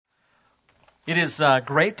It is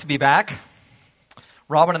great to be back.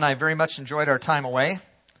 Robin and I very much enjoyed our time away,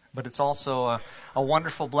 but it's also a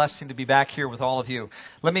wonderful blessing to be back here with all of you.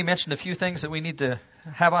 Let me mention a few things that we need to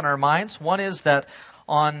have on our minds. One is that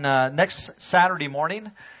on next Saturday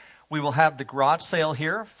morning, we will have the garage sale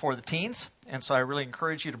here for the teens, and so I really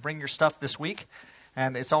encourage you to bring your stuff this week.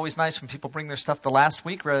 And it's always nice when people bring their stuff the last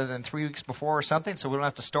week rather than 3 weeks before or something, so we don't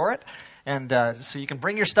have to store it. And so you can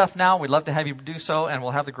bring your stuff now. We'd love to have you do so, and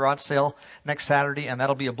we'll have the garage sale next Saturday, and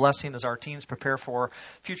that'll be a blessing as our teens prepare for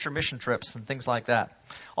future mission trips and things like that.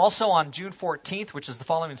 Also on June 14th, which is the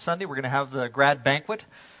following Sunday, we're going to have the grad banquet.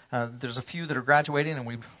 There's a few that are graduating, and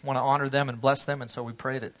we want to honor them and bless them, and so we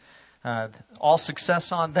pray that all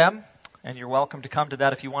success on them. And you're welcome to come to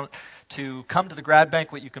that. If you want to come to the grad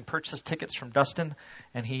banquet, you can purchase tickets from Dustin,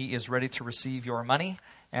 and he is ready to receive your money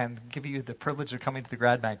and give you the privilege of coming to the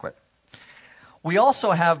grad banquet. We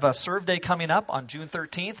also have a Serve Day coming up on June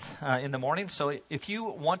 13th in the morning. So if you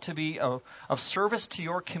want to be of service to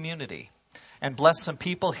your community and bless some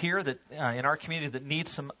people here that in our community that need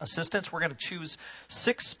some assistance, we're going to choose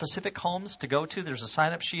 6 specific homes to go to. There's a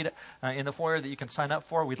sign-up sheet in the foyer that you can sign up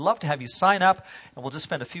for. We'd love to have you sign up, and we'll just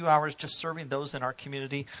spend a few hours just serving those in our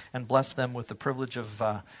community and bless them with the privilege of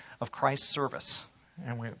Christ's service.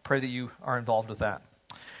 And we pray that you are involved with that.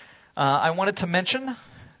 I wanted to mention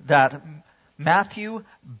that Matthew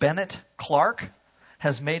Bennett Clark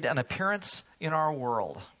has made an appearance in our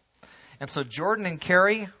world. And so Jordan and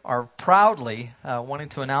Carrie are proudly wanting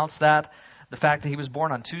to announce that, the fact that he was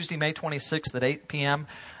born on Tuesday, May 26th at 8 p.m.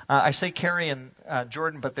 I say Carrie and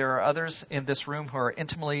Jordan, but there are others in this room who are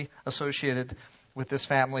intimately associated with this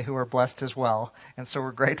family who are blessed as well. And so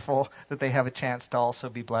we're grateful that they have a chance to also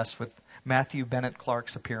be blessed with Matthew Bennett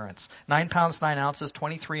Clark's appearance. 9 pounds, 9 ounces,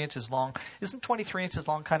 23 inches long. Isn't 23 inches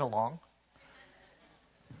long kind of long?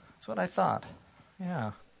 That's what I thought.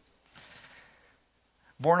 Yeah.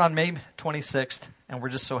 Born on May 26th, and we're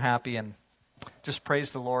just so happy and just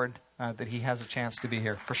praise the Lord that he has a chance to be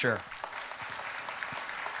here, for sure.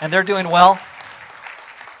 And they're doing well.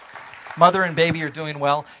 Mother and baby are doing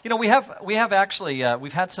well. You know, we have actually,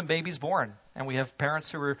 we've had some babies born, and we have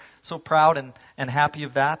parents who are so proud and happy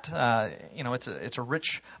of that. It's a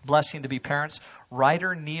rich blessing to be parents.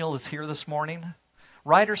 Ryder Neal is here this morning.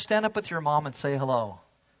 Ryder, stand up with your mom and say hello.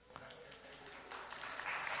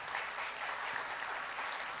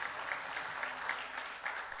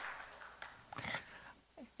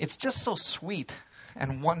 It's just so sweet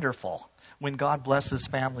and wonderful when God blesses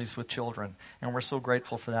families with children, and we're so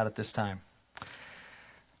grateful for that at this time.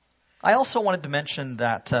 I also wanted to mention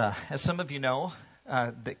that, as some of you know,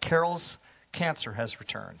 that Carol's cancer has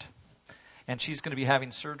returned, and she's going to be having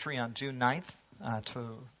surgery on June 9th to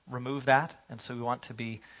remove that, and so we want to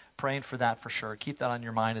be praying for that for sure. Keep that on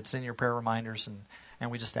your mind. It's in your prayer reminders, and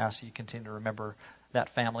we just ask that you continue to remember that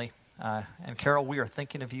family. And Carol, we are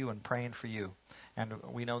thinking of you and praying for you. And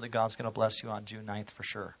we know that God's going to bless you on June 9th for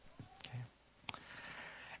sure. Okay.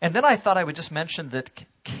 And then I thought I would just mention that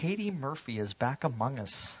Katie Murphy is back among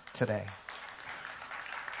us today.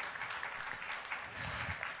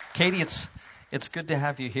 Katie, it's good to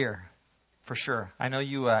have you here, for sure. I know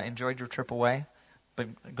you enjoyed your trip away,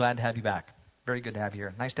 but glad to have you back. Very good to have you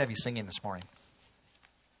here. Nice to have you singing this morning.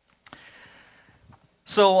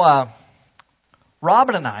 So,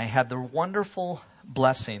 Robin and I had the wonderful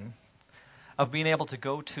blessing of being able to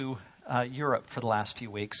go to Europe for the last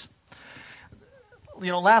few weeks.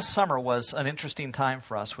 You know, last summer was an interesting time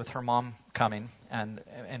for us with her mom coming and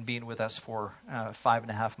being with us for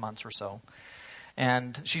 5.5 months or so.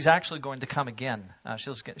 And she's actually going to come again.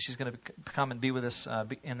 She's going to come and be with us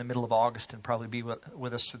in the middle of August and probably be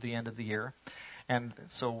with us through the end of the year. And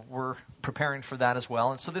so we're preparing for that as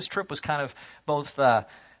well. And so this trip was kind of both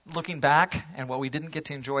looking back and what we didn't get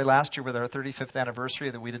to enjoy last year with our 35th anniversary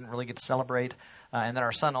that we didn't really get to celebrate. And then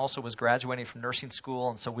our son also was graduating from nursing school,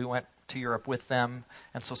 and so we went to Europe with them,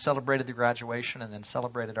 and so celebrated the graduation and then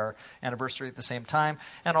celebrated our anniversary at the same time.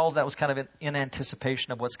 And all of that was kind of in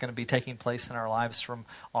anticipation of what's going to be taking place in our lives from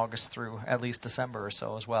August through at least December or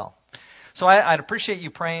so as well. So I'd appreciate you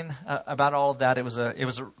praying about all of that. It was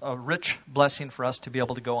a rich blessing for us to be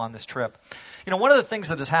able to go on this trip. You know, one of the things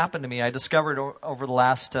that has happened to me, I discovered over the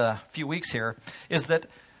last few weeks here, is that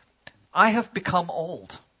I have become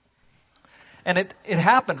old. And it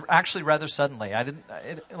happened actually rather suddenly. I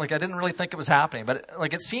didn't really think it was happening, but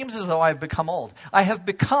it seems as though I've become old. I have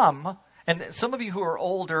become, and some of you who are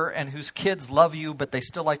older and whose kids love you, but they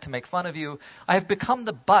still like to make fun of you, I have become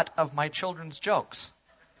the butt of my children's jokes.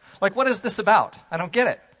 What is this about? I don't get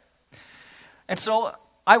it. And so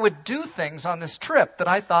I would do things on this trip that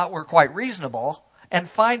I thought were quite reasonable and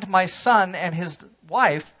find my son and his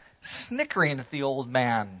wife snickering at the old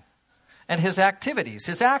man and his activities,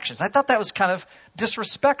 his actions. I thought that was kind of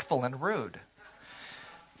disrespectful and rude.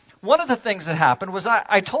 One of the things that happened was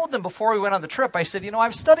I told them before we went on the trip, I said,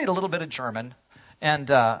 I've studied a little bit of German.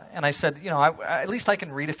 And I said, at least I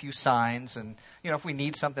can read a few signs, and if we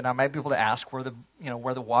need something, I might be able to ask where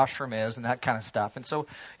the washroom is and that kind of stuff. And so,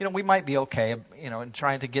 we might be okay, in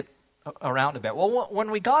trying to get around a bit. Well,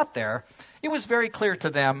 when we got there, it was very clear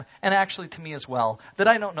to them, and actually to me as well, that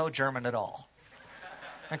I don't know German at all.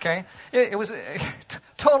 Okay, it was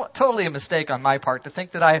totally a mistake on my part to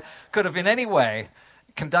think that I could have in any way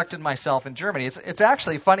conducted myself in Germany. It's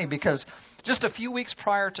actually funny because just a few weeks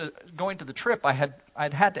prior to going to the trip,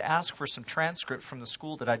 I'd had to ask for some transcript from the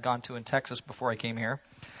school that I'd gone to in Texas before I came here.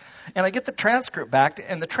 And I get the transcript back,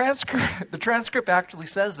 and the transcript actually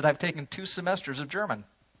says that I've taken 2 semesters of German.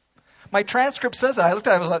 My transcript says that. I looked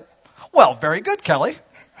at it, I was like, well, very good, Kelly.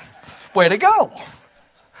 Way to go.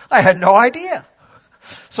 I had no idea.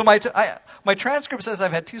 So my transcript says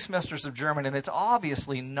I've had 2 semesters of German, and it's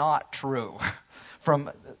obviously not true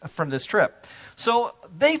from this trip. So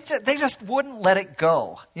they just wouldn't let it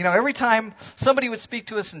go. Every time somebody would speak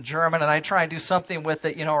to us in German and I'd try and do something with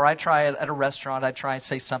it, or I'd try it at a restaurant, I'd try and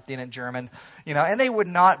say something in German, and they would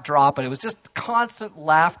not drop it. It was just constant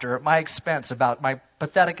laughter at my expense about my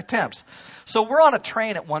pathetic attempts. So we're on a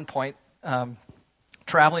train at one point,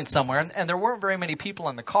 traveling somewhere, and there weren't very many people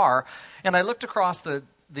in the car, and I looked across the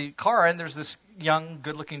car, and there's this young,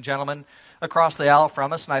 good-looking gentleman across the aisle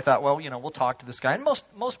from us, and I thought, well, we'll talk to this guy. And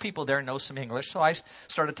most people there know some English, so I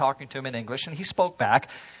started talking to him in English, and he spoke back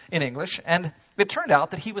in English, and it turned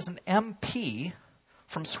out that he was an MP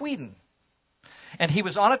from Sweden. And he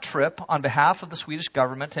was on a trip on behalf of the Swedish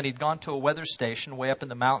government, and he'd gone to a weather station way up in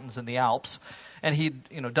the mountains in the Alps, and he'd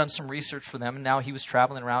done some research for them, and now he was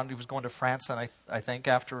traveling around. He was going to France, and I think,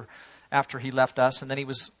 after he left us, and then he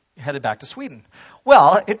was headed back to Sweden.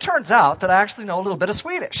 Well, it turns out that I actually know a little bit of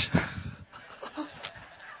Swedish.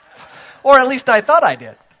 Or at least I thought I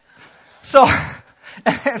did. So,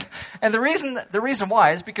 and the reason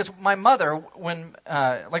why is because my mother,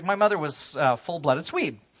 my mother was full-blooded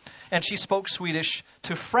Swede. And she spoke Swedish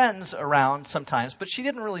to friends around sometimes, but she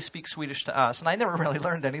didn't really speak Swedish to us, and I never really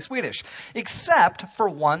learned any Swedish, except for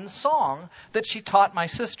one song that she taught my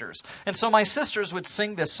sisters. And so my sisters would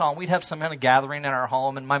sing this song. We'd have some kind of gathering in our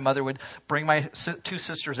home, and my mother would bring my 2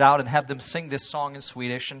 sisters out and have them sing this song in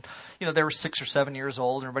Swedish. And, they were 6 or 7 years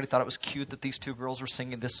old, and everybody thought it was cute that these 2 girls were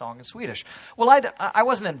singing this song in Swedish. Well, I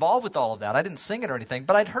wasn't involved with all of that. I didn't sing it or anything,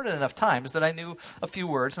 but I'd heard it enough times that I knew a few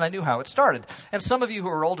words, and I knew how it started. And some of you who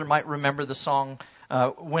are older might remember the song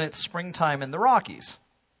When It's Springtime in the Rockies.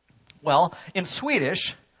 Well, in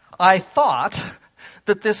Swedish, I thought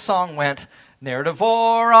that this song went, När det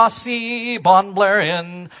våras I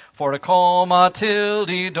barnblären för att komma till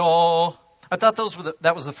dig då. I thought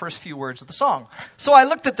that was the first few words of the song. So I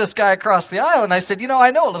looked at this guy across the aisle and I said,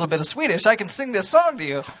 I know a little bit of Swedish. I can sing this song to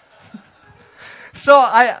you. So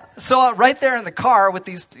right there in the car with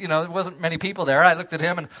these, there wasn't many people there. I looked at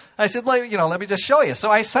him and I said, let me just show you.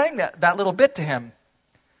 So I sang that little bit to him.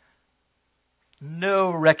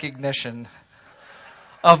 No recognition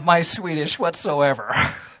of my Swedish whatsoever.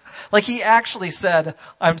 Like he actually said,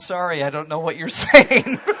 I'm sorry, I don't know what you're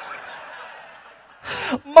saying.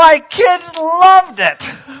 My kids loved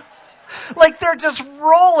it. Like they're just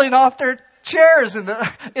rolling off their chairs in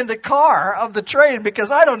the car of the train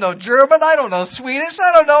because I don't know German, I don't know Swedish,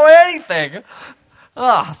 I don't know anything.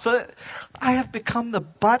 So I have become the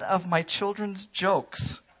butt of my children's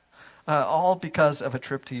jokes, all because of a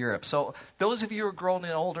trip to Europe. So those of you who are growing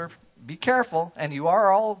older, be careful, and you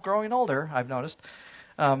are all growing older, I've noticed.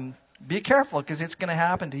 Be careful because it's going to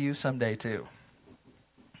happen to you someday too.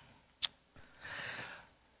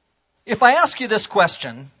 If I ask you this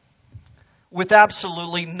question, with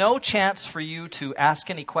absolutely no chance for you to ask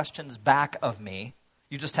any questions back of me,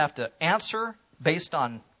 you just have to answer based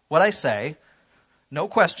on what I say, no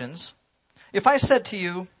questions. If I said to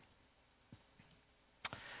you,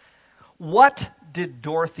 what did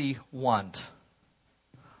Dorothy want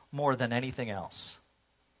more than anything else?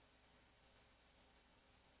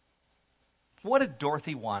 What did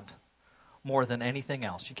Dorothy want more than anything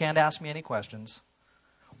else? You can't ask me any questions.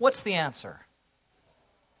 What's the answer?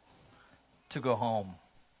 To go home.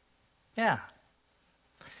 Yeah.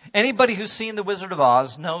 Anybody who's seen The Wizard of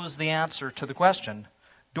Oz knows the answer to the question.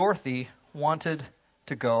 Dorothy wanted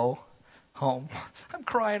to go home. I'm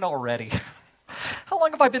crying already. How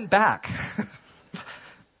long have I been back?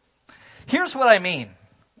 Here's what I mean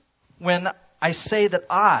when I say that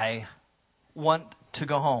I want to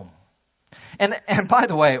go home. And by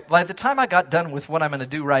the way, by the time I got done with what I'm going to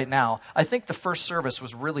do right now, I think the first service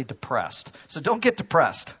was really depressed. So don't get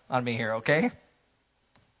depressed on me here, okay?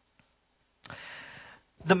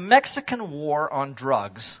 The Mexican War on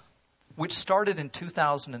Drugs, which started in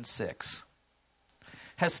 2006,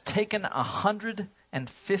 has taken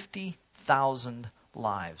 150,000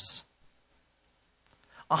 lives.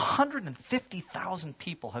 150,000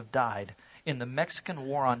 people have died in the Mexican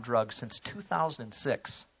War on Drugs since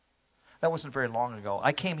 2006. That wasn't very long ago.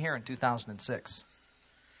 I came here in 2006.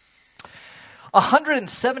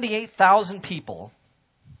 178,000 people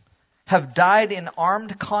have died in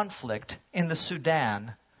armed conflict in the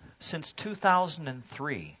Sudan since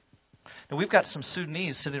 2003. Now, we've got some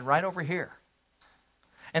Sudanese sitting right over here.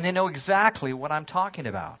 And they know exactly what I'm talking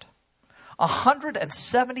about.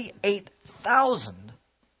 178,000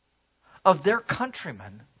 of their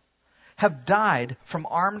countrymen have died from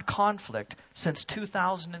armed conflict since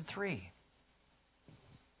 2003.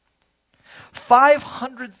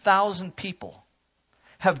 500,000 people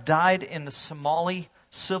have died in the Somali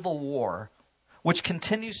Civil War, which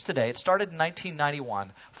continues today. It started in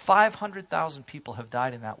 1991. 500,000 people have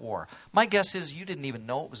died in that war. My guess is you didn't even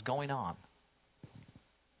know it was going on.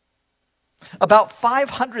 About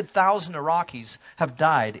 500,000 Iraqis have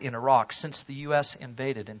died in Iraq since the U.S.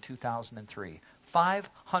 invaded in 2003.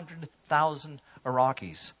 500,000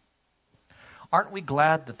 Iraqis. Aren't we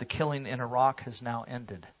glad that the killing in Iraq has now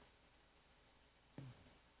ended?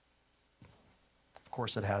 Of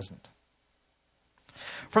course it hasn't.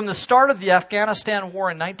 From the start of the Afghanistan war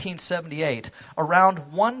in 1978, around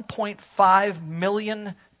 1.5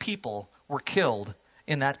 million people were killed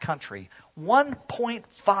in that country.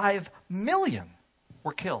 1.5 million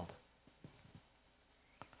were killed.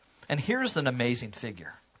 And here's an amazing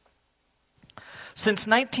figure. Since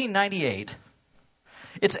 1998,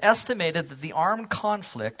 it's estimated that the armed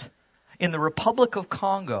conflict in the Republic of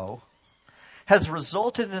Congo has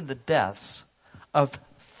resulted in the deaths of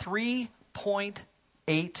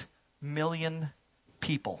 3.8 million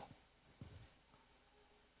people.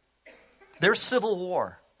 Their civil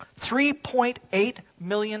war. 3.8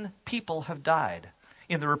 million people have died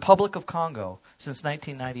in the Republic of Congo since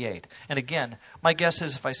 1998. And again, my guess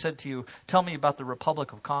is if I said to you, tell me about the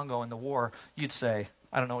Republic of Congo and the war, you'd say,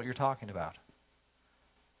 I don't know what you're talking about.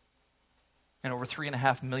 And over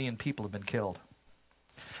 3.5 million people have been killed.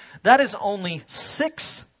 That's only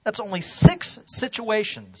six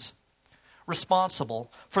situations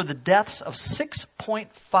responsible for the deaths of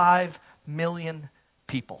 6.5 million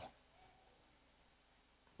people.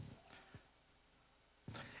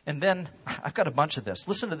 And then, I've got a bunch of this.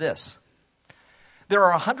 Listen to this. There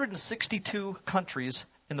are 162 countries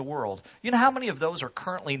in the world. You know how many of those are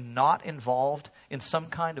currently not involved in some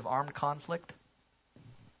kind of armed conflict?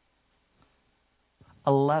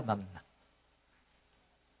 11.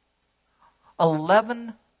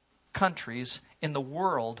 11 countries in the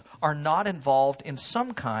world are not involved in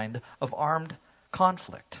some kind of armed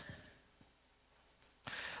conflict.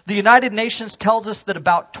 The United Nations tells us that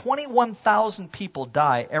about 21,000 people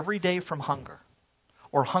die every day from hunger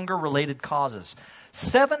or hunger-related causes.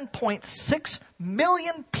 7.6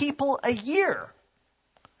 million people a year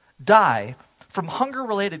die from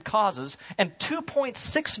hunger-related causes, and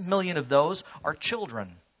 2.6 million of those are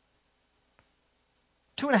children.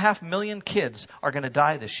 2.5 million kids are going to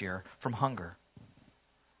die this year from hunger.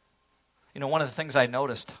 You know, one of the things I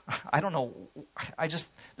noticed, I don't know,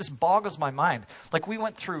 this boggles my mind. Like, we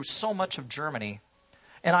went through so much of Germany,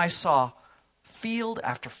 and I saw field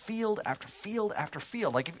after field after field after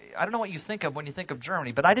field. Like, I don't know what you think of when you think of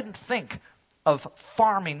Germany, but I didn't think of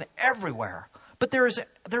farming everywhere. But there's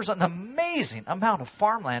an amazing amount of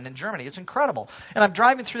farmland in Germany. It's incredible. And I'm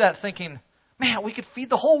driving through that thinking, man, we could feed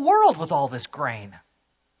the whole world with all this grain.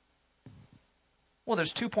 Well,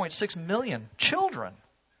 there's 2.6 million children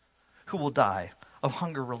who will die of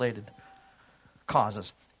hunger-related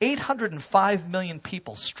causes. 805 million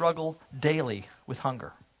people struggle daily with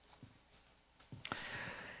hunger.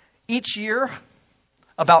 Each year,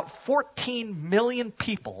 about 14 million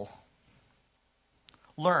people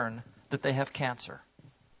learn that they have cancer.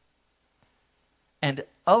 And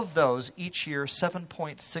of those, each year,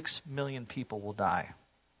 7.6 million people will die.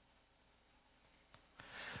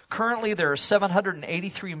 Currently, there are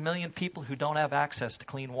 783 million people who don't have access to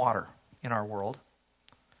clean water in our world.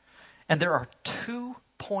 And there are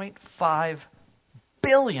 2.5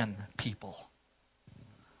 billion people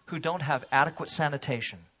who don't have adequate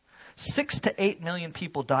sanitation. 6 to 8 million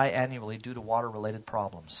people die annually due to water-related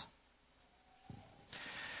problems.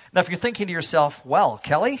 Now, if you're thinking to yourself, well,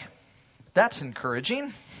 Kelly, that's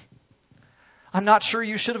encouraging. I'm not sure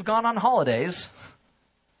you should have gone on holidays.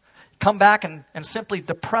 come back and simply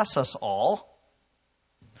depress us all.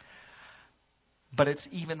 But it's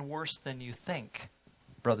even worse than you think,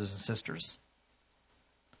 brothers and sisters.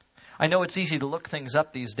 I know it's easy to look things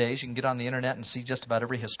up these days. You can get on the internet and see just about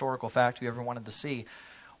every historical fact you ever wanted to see.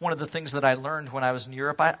 One of the things that I learned when I was in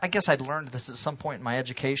Europe, I guess I'd learned this at some point in my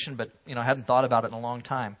education, but I hadn't thought about it in a long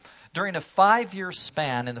time. During a 5-year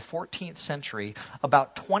span in the 14th century,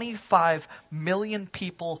 about 25 million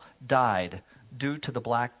people died due to the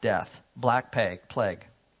Black Plague.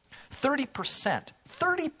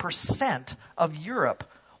 30% of Europe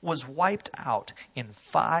was wiped out in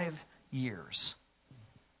 5 years.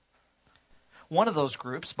 One of those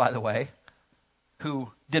groups, by the way, who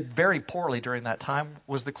did very poorly during that time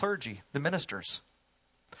was the clergy, the ministers,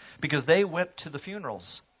 because they went to the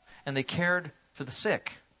funerals and they cared for the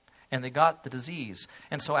sick and they got the disease.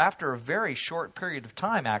 And so after a very short period of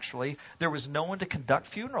time, actually, there was no one to conduct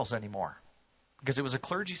funerals anymore because it was a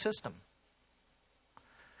clergy system.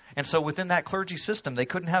 And so within that clergy system, they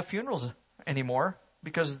couldn't have funerals anymore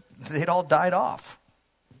because they'd all died off.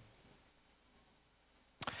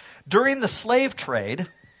 During the slave trade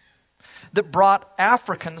that brought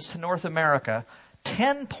Africans to North America,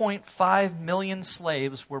 10.5 million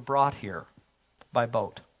slaves were brought here by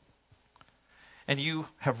boat. And you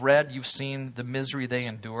have read, you've seen the misery they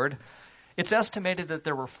endured. It's estimated that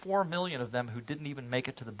there were 4 million of them who didn't even make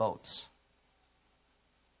it to the boats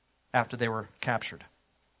after they were captured.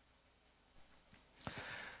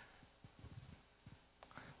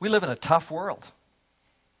 We live in a tough world.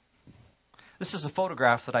 This is a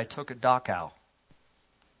photograph that I took at Dachau.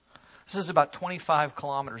 This is about 25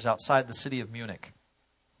 kilometers outside the city of Munich.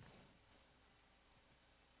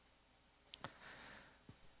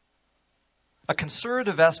 A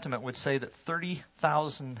conservative estimate would say that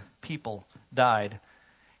 30,000 people died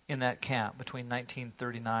in that camp between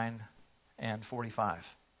 1939 and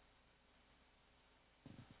 45.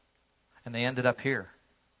 And they ended up here.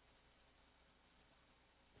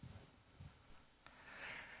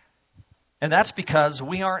 And that's because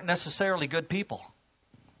we aren't necessarily good people.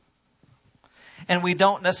 And we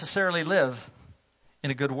don't necessarily live in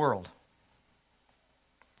a good world.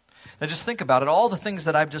 Now just think about it. All the things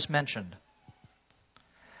that I've just mentioned.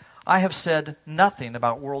 I have said nothing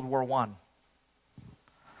about World War I.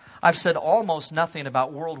 I've said almost nothing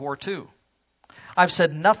about World War II. I've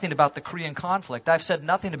said nothing about the Korean conflict. I've said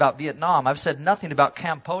nothing about Vietnam. I've said nothing about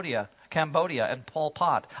Cambodia and Pol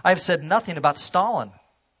Pot. I've said nothing about Stalin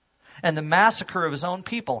and the massacre of his own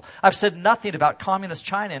people. I've said nothing about communist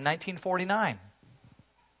China in 1949.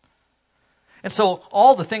 And so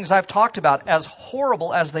all the things I've talked about, as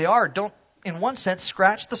horrible as they are, don't, in one sense,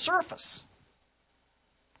 scratch the surface.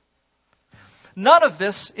 None of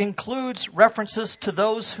this includes references to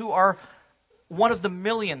those who are one of the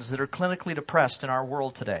millions that are clinically depressed in our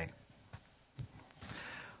world today.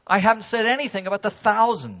 I haven't said anything about the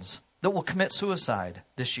thousands that will commit suicide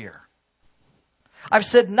this year. I've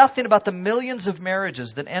said nothing about the millions of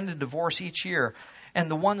marriages that end in divorce each year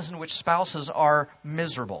and the ones in which spouses are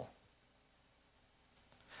miserable.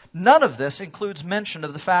 None of this includes mention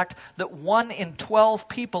of the fact that 1 in 12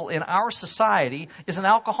 people in our society is an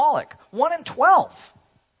alcoholic. 1 in 12.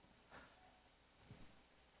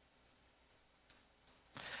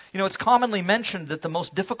 It's commonly mentioned that the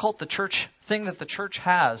most difficult thing that the church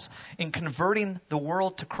has in converting the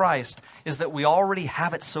world to Christ is that we already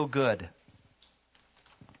have it so good.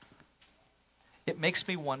 It makes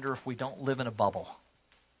me wonder if we don't live in a bubble.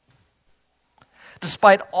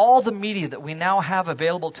 Despite all the media that we now have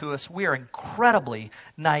available to us, we are incredibly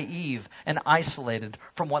naive and isolated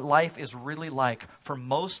from what life is really like for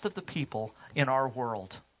most of the people in our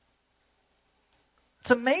world.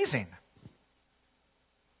 It's amazing.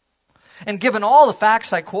 And given all the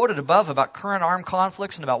facts I quoted above about current armed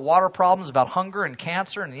conflicts and about water problems, about hunger and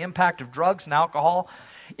cancer and the impact of drugs and alcohol,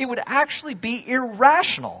 it would actually be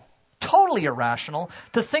irrational, totally irrational,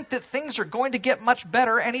 to think that things are going to get much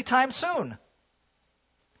better anytime soon.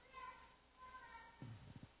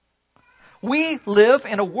 We live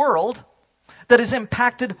in a world that is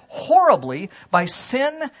impacted horribly by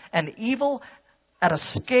sin and evil at a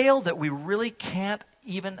scale that we really can't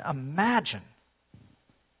even imagine.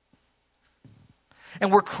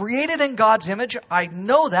 And we're created in God's image, I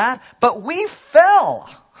know that, but we fell.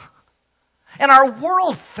 And our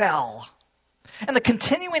world fell. And the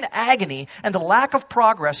continuing agony and the lack of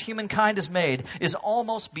progress humankind has made is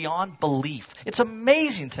almost beyond belief. It's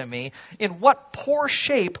amazing to me in what poor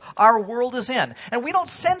shape our world is in. And we don't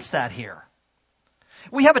sense that here.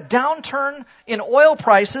 We have a downturn in oil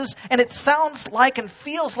prices, and it sounds like and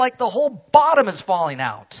feels like the whole bottom is falling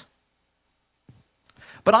out.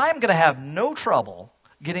 But I'm going to have no trouble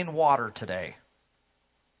getting water today.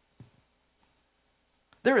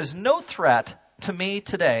 There is no threat to me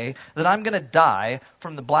today that I'm going to die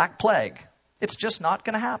from the Black Plague. It's just not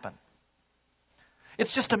going to happen.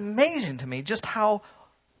 It's just amazing to me just how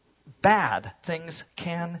bad things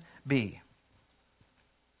can be.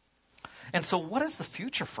 And so what is the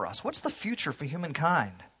future for us? What's the future for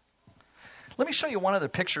humankind? Let me show you one other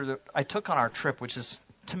picture that I took on our trip, which is,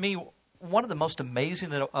 to me, one of the most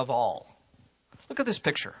amazing of all. Look at this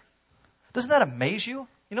picture. Doesn't that amaze you?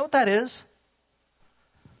 You know what that is?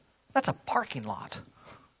 That's a parking lot.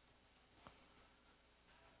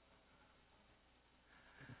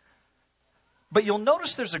 But you'll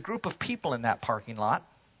notice there's a group of people in that parking lot,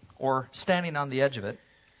 or standing on the edge of it.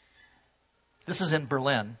 This is in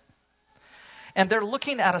Berlin. And they're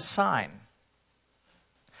looking at a sign.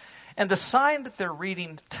 And the sign that they're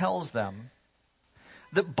reading tells them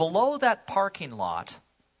that below that parking lot,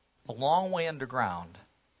 a long way underground,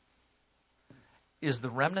 is the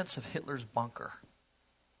remnants of Hitler's bunker.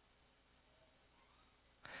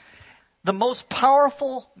 The most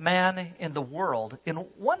powerful man in the world, in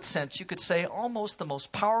one sense you could say almost the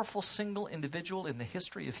most powerful single individual in the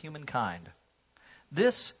history of humankind.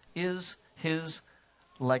 This is his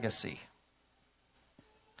legacy.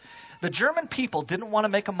 The German people didn't want to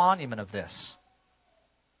make a monument of this.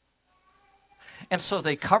 And so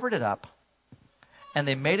they covered it up, and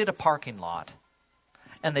they made it a parking lot,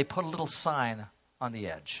 and they put a little sign on the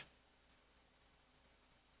edge.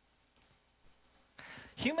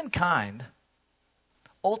 Humankind,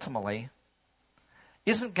 ultimately,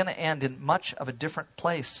 isn't going to end in much of a different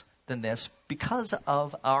place than this because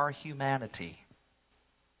of our humanity.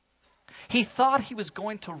 He thought he was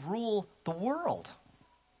going to rule the world.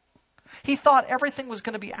 He thought everything was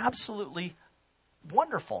going to be absolutely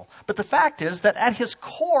wonderful. But the fact is that at his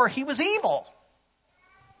core, he was evil.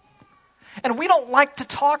 And we don't like to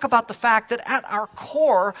talk about the fact that at our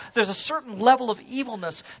core, there's a certain level of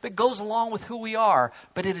evilness that goes along with who we are.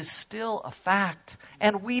 But it is still a fact.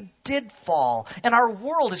 And we did fall. And our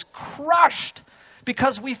world is crushed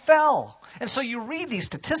because we fell. And so you read these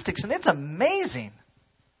statistics, and it's amazing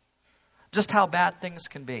just how bad things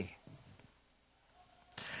can be.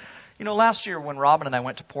 You know, last year when Robin and I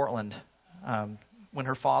went to Portland, when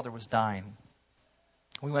her father was dying,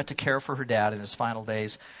 we went to care for her dad in his final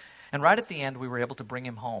days. And right at the end, we were able to bring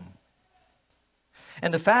him home.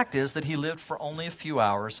 And the fact is that he lived for only a few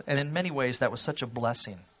hours, and in many ways that was such a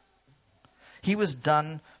blessing. He was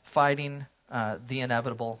done fighting the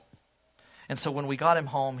inevitable. And so when we got him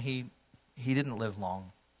home, he didn't live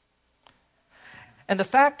long. And the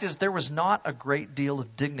fact is there was not a great deal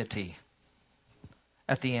of dignity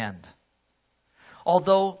at the end.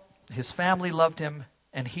 Although his family loved him,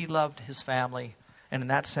 and he loved his family, and in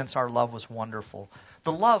that sense our love was wonderful.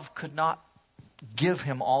 The love could not give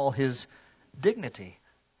him all his dignity,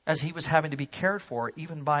 as he was having to be cared for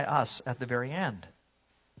even by us at the very end.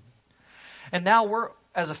 And now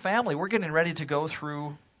as a family, we're getting ready to go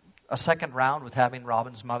through a second round with having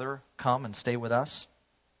Robin's mother come and stay with us.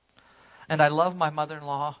 And I love my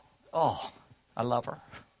mother-in-law. Oh, I love her.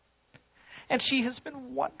 And she has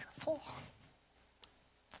been wonderful.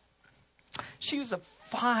 She was a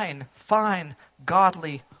fine, fine,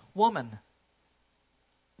 godly woman.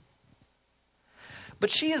 But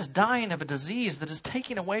she is dying of a disease that is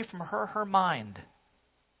taking away from her mind.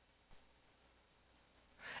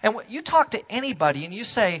 And you talk to anybody and you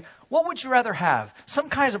say, what would you rather have? Some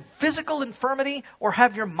kind of physical infirmity or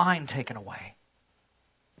have your mind taken away?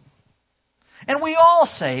 And we all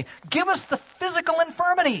say, give us the physical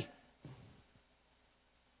infirmity.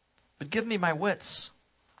 But give me my wits.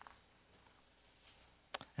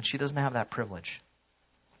 And she doesn't have that privilege.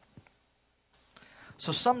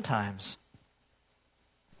 So sometimes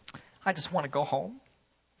I just want to go home.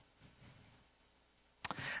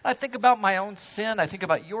 I think about my own sin. I think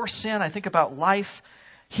about your sin. I think about life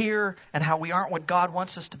here and how we aren't what God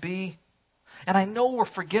wants us to be. And I know we're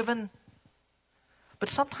forgiven. But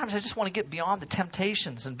sometimes I just want to get beyond the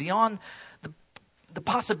temptations and beyond the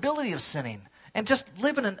possibility of sinning and just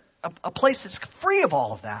live in a place that's free of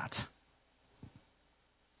all of that.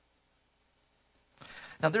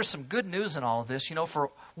 Now, there's some good news in all of this. You know,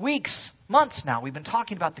 for weeks, months now, we've been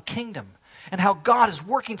talking about the kingdom and how God is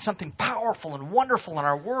working something powerful and wonderful in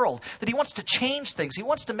our world, that He wants to change things. He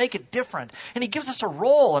wants to make it different. And He gives us a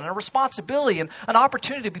role and a responsibility and an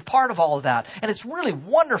opportunity to be part of all of that. And it's really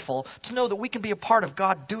wonderful to know that we can be a part of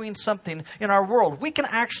God doing something in our world. We can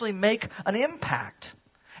actually make an impact.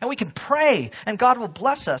 And we can pray, and God will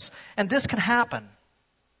bless us, and this can happen.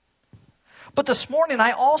 But this morning,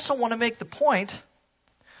 I also want to make the point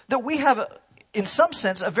that we have, in some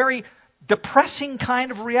sense, a very depressing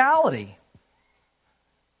kind of reality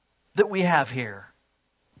that we have here.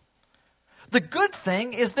 The good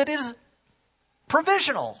thing is that it is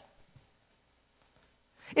provisional.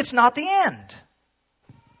 It's not the end.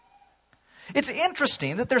 It's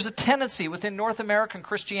interesting that there's a tendency within North American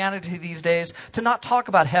Christianity these days to not talk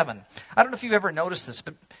about heaven. I don't know if you've ever noticed this,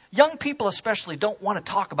 but young people especially don't want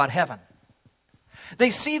to talk about heaven. They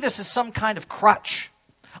see this as some kind of crutch,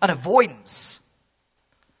 an avoidance.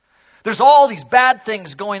 There's all these bad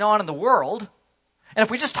things going on in the world, and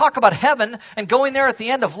if we just talk about heaven and going there at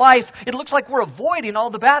the end of life, it looks like we're avoiding all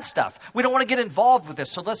the bad stuff. We don't want to get involved with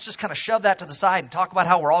this, so let's just kind of shove that to the side and talk about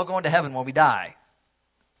how we're all going to heaven when we die.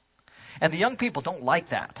 And the young people don't like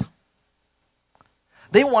that.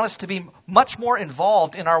 They want us to be much more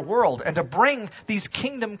involved in our world and to bring these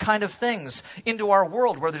kingdom kind of things into our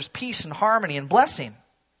world where there's peace and harmony and blessing.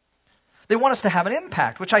 They want us to have an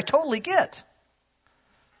impact, which I totally get.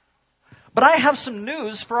 But I have some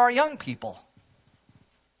news for our young people.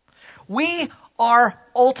 We are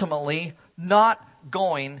ultimately not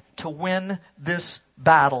going to win this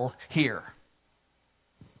battle here.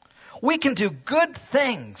 We can do good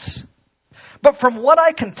things. But from what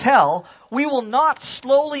I can tell, we will not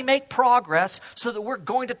slowly make progress so that we're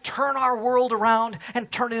going to turn our world around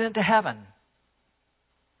and turn it into heaven.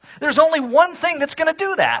 There's only one thing that's going to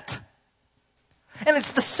do that. And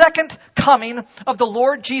it's the second coming of the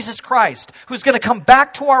Lord Jesus Christ, who's going to come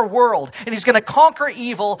back to our world, and He's going to conquer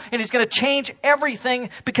evil, and He's going to change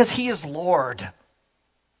everything because He is Lord.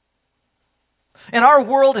 And our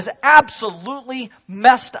world is absolutely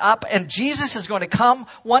messed up, and Jesus is going to come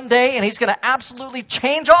one day, and He's going to absolutely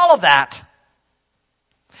change all of that.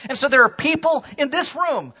 And so there are people in this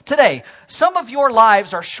room today. Some of your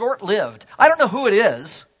lives are short-lived. I don't know who it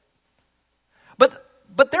is.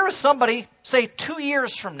 But there is somebody, say 2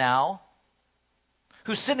 years from now,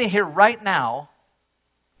 who's sitting here right now,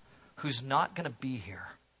 who's not going to be here.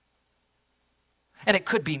 And it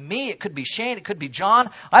could be me, it could be Shane, it could be John.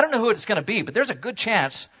 I don't know who it's going to be, but there's a good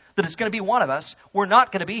chance that it's going to be one of us. We're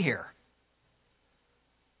not going to be here.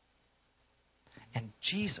 And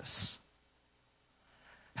Jesus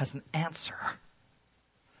has an answer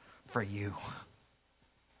for you.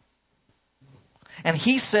 And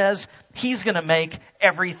He says He's going to make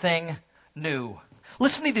everything new.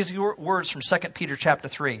 Listen to these words from 2 Peter chapter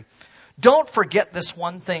 3. Don't forget this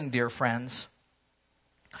one thing, dear friends.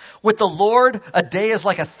 With the Lord, a day is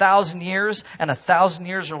like 1,000 years, and 1,000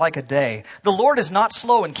 years are like a day. The Lord is not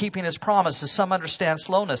slow in keeping His promise, as some understand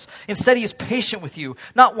slowness. Instead, He is patient with you,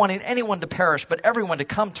 not wanting anyone to perish, but everyone to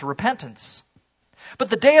come to repentance. But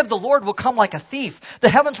the day of the Lord will come like a thief. The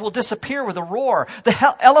heavens will disappear with a roar.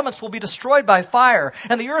 The elements will be destroyed by fire.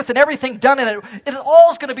 And the earth and everything done in it, it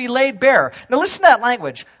all is going to be laid bare. Now listen to that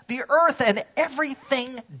language. The earth and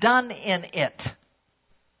everything done in it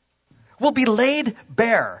will be laid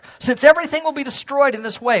bare. Since everything will be destroyed in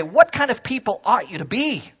this way, what kind of people ought you to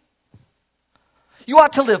be? You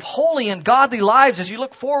ought to live holy and godly lives as you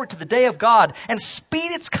look forward to the day of God and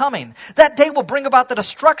speed its coming. That day will bring about the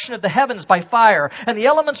destruction of the heavens by fire, and the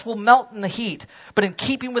elements will melt in the heat. But in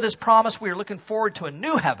keeping with His promise, we are looking forward to a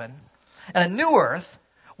new heaven and a new earth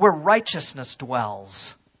where righteousness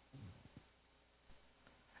dwells.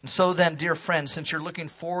 And so then, dear friends, since you're looking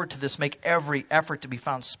forward to this, make every effort to be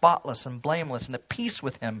found spotless and blameless and at peace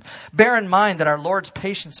with Him. Bear in mind that our Lord's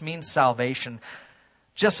patience means salvation,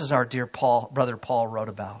 just as our dear brother Paul wrote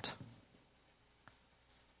about.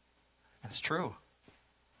 And it's true.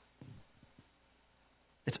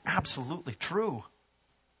 It's absolutely true.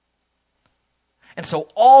 And so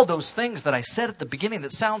all those things that I said at the beginning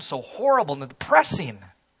that sound so horrible and depressing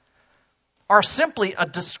are simply a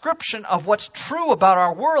description of what's true about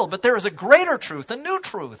our world. But there is a greater truth, a new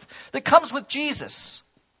truth, that comes with Jesus.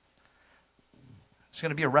 It's going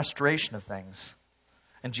to be a restoration of things.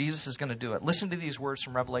 And Jesus is going to do it. Listen to these words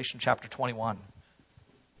from Revelation chapter 21.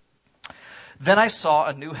 Then I saw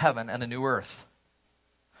a new heaven and a new earth.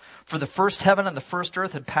 For the first heaven and the first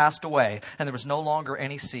earth had passed away, and there was no longer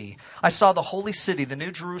any sea. I saw the holy city, the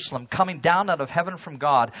new Jerusalem, coming down out of heaven from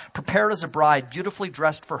God, prepared as a bride, beautifully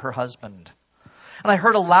dressed for her husband. And I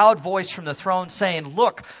heard a loud voice from the throne saying,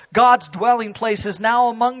 "Look, God's dwelling place is now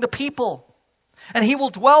among the people. And He will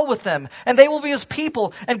dwell with them, and they will be His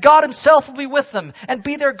people, and God Himself will be with them, and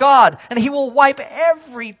be their God, and He will wipe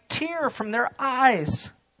every tear from their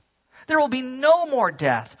eyes. There will be no more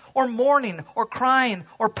death, or mourning, or crying,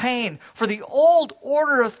 or pain, for the old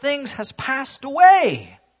order of things has passed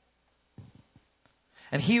away."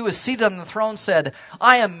 And He who is seated on the throne said,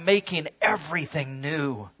 "I am making everything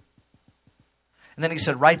new." And then he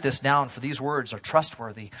said, write this down, for these words are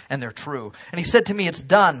trustworthy and they're true. And he said to me, it's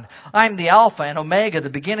done. I'm the Alpha and Omega,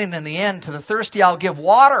 the beginning and the end. To the thirsty I'll give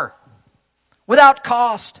water without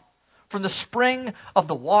cost from the spring of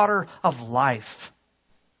the water of life.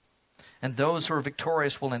 And those who are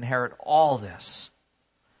victorious will inherit all this.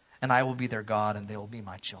 And I will be their God and they will be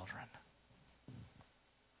my children.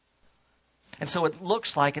 And so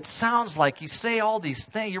it sounds like you say all these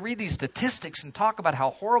things, you read these statistics and talk about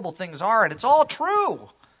how horrible things are, and it's all true.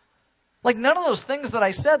 Like none of those things that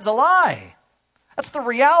I said is a lie. That's the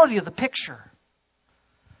reality of the picture.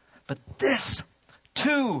 But this,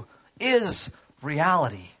 too, is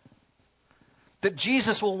reality. That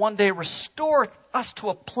Jesus will one day restore us to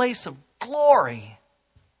a place of glory.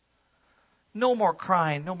 No more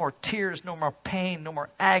crying, no more tears, no more pain, no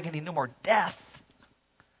more agony, no more death.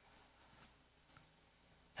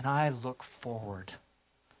 And I look forward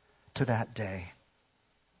to that day.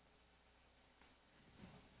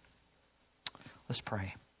 Let's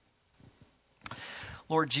pray.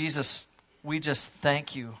 Lord Jesus, we just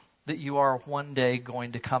thank you that you are one day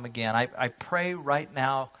going to come again. I pray right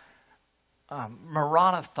now,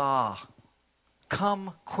 Maranatha,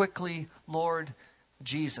 come quickly, Lord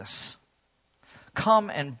Jesus. Come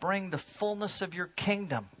and bring the fullness of your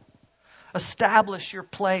kingdom. Establish your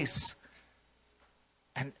place.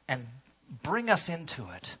 And bring us into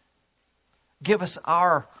it. Give us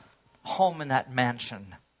our home in that mansion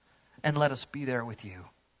and let us be there with you.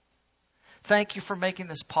 Thank you for making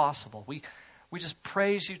this possible. We just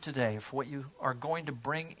praise you today for what you are going to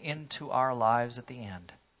bring into our lives at the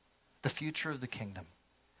end. The future of the kingdom.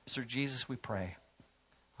 Through Jesus we pray.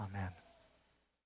 Amen.